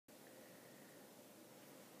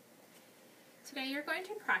Today you're going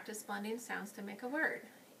to practice blending sounds to make a word.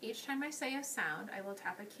 Each time I say a sound, I will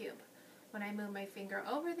tap a cube. When I move my finger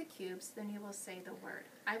over the cubes, then you will say the word.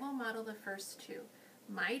 I will model the first two.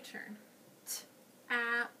 My turn.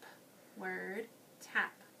 Tap, word,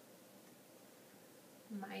 tap.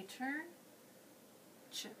 My turn.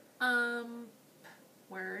 Jump,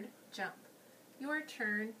 word, jump. Your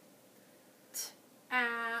turn.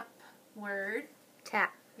 Tap, word,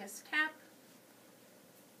 tap. Yes, tap.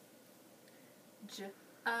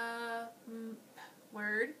 Jump,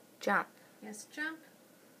 word, jump. Yes, jump.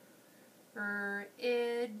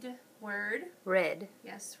 Rid, word, rid.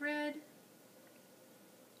 Yes, rid.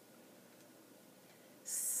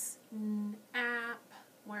 Snap,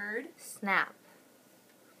 word, snap.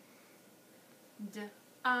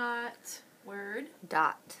 Dot, word,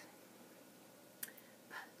 dot.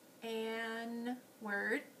 Pan,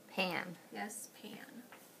 word, pan. Yes, pan.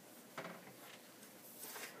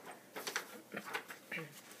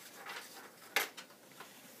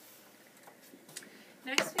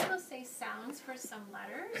 Next we will say sounds for some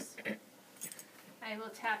letters. I will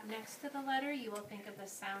tap next to the letter. You will think of the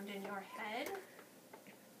sound in your head.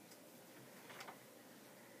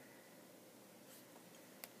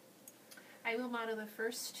 I will model the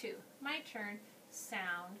first two. My turn.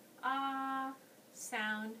 Sound ah,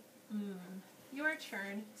 sound Your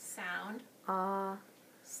turn. Sound ah,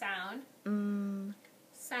 sound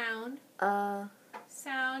sound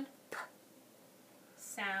sound p,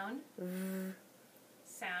 sound v,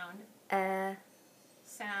 sound e,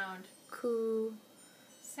 sound ku,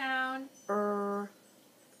 sound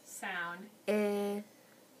sound e,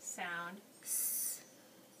 sound s,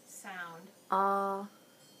 sound a,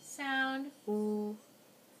 sound u,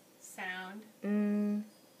 sound n,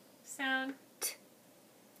 sound t,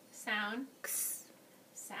 sound x,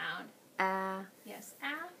 sound a. Yes,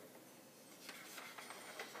 ah.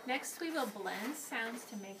 Next we will blend sounds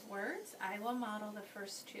to make words. I will model the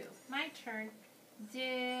first two. My turn.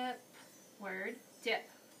 Dip, word, dip.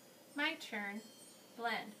 My turn.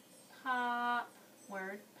 Blend. Pop,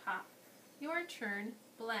 word, pop. Your turn.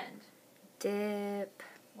 Blend. Dip,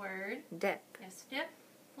 Word. dip. Yes, dip.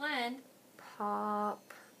 Blend.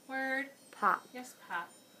 Pop, Word. pop. Yes, pop.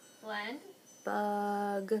 Blend.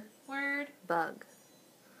 Bug, Word. bug.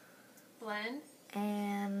 Blend.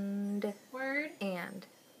 And, Word. and.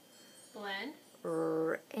 Blend.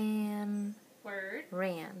 Ran, Word.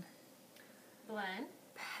 ran. Blend.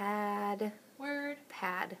 Pad, Word.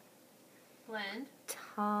 pad. Blend.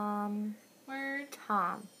 Tom, Word.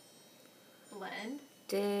 tom. Blend.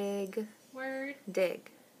 Dig, Word. dig.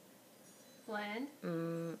 Blend.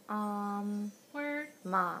 Word,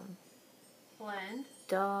 mom. Blend.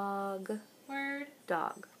 Dog, Word.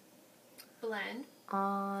 dog. Blend.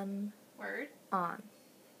 On, Word. on.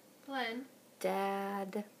 Blend.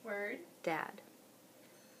 Dad, Word. dad.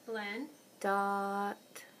 Blend. Dot,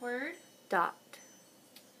 Word. dot.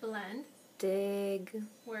 Blend. Dig,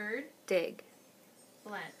 Word. dig.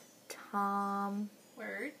 Blend. Tom,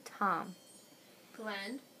 Word. tom.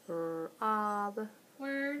 Blend. Rob,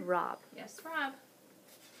 Word. rob. Yes, Rob.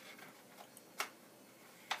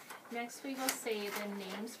 Next we will say the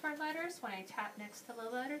names for letters. When I tap next to the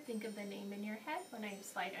letter, think of the name in your head. When I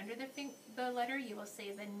slide under the letter, you will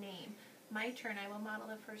say the name. My turn, I will model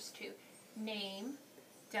the first two. Name,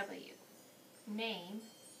 W. Name,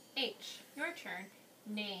 H. Your turn.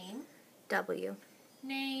 Name, W,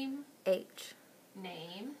 name, H,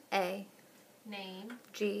 name, A, name,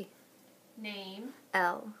 G, name,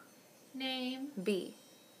 L, name, B,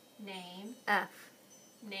 name, F,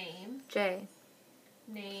 name, J,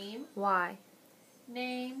 name, Y,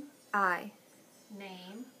 name, I,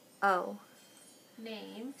 name, O,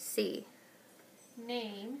 name, C,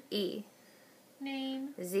 name, E, name,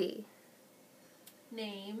 Z,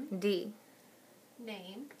 name, D,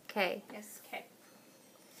 name. K. Yes, K.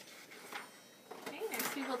 Okay,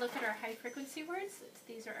 next we will look at our high frequency words.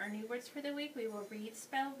 These are our new words for the week. We will read,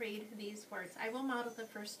 spell, read these words. I will model the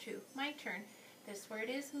first two. My turn. This word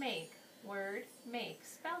is make. Word, make.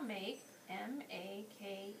 Spell make,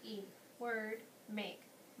 M-A-K-E. Word, make.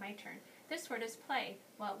 My turn. This word is play.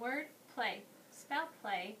 What word? Play. Spell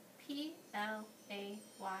play,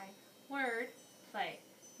 P-L-A-Y. Word, play.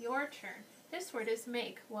 Your turn. This word is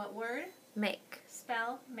make. What word? Make.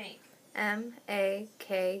 Spell make.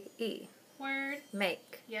 M-A-K-E. Word.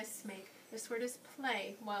 Make. Yes, make. This word is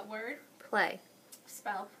play. What word? Play.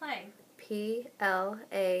 Spell play. P-L-A-Y.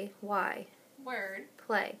 Word.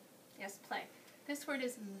 Play. Yes, play. This word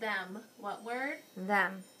is them. What word?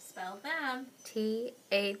 Them. Spell them.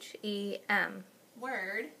 T-H-E-M.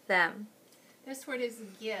 Word. Them. This word is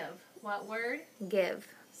give. What word? Give.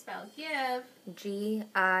 Spell give. Give.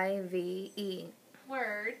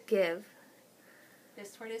 Word. Give.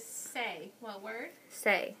 This word is say. What word?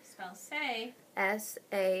 Say. Spell say.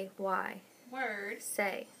 Say. Word.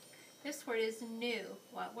 Say. This word is new.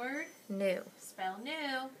 What word? New. Spell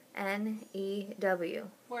new. New.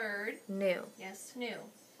 Word. New. Yes, new.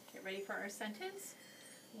 Get ready for our sentence.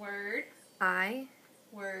 Word. I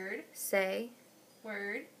Word. say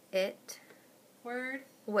Word. it Word.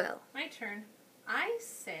 will. My turn. I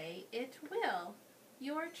say it will.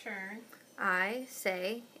 Your turn. I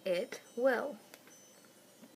say it will.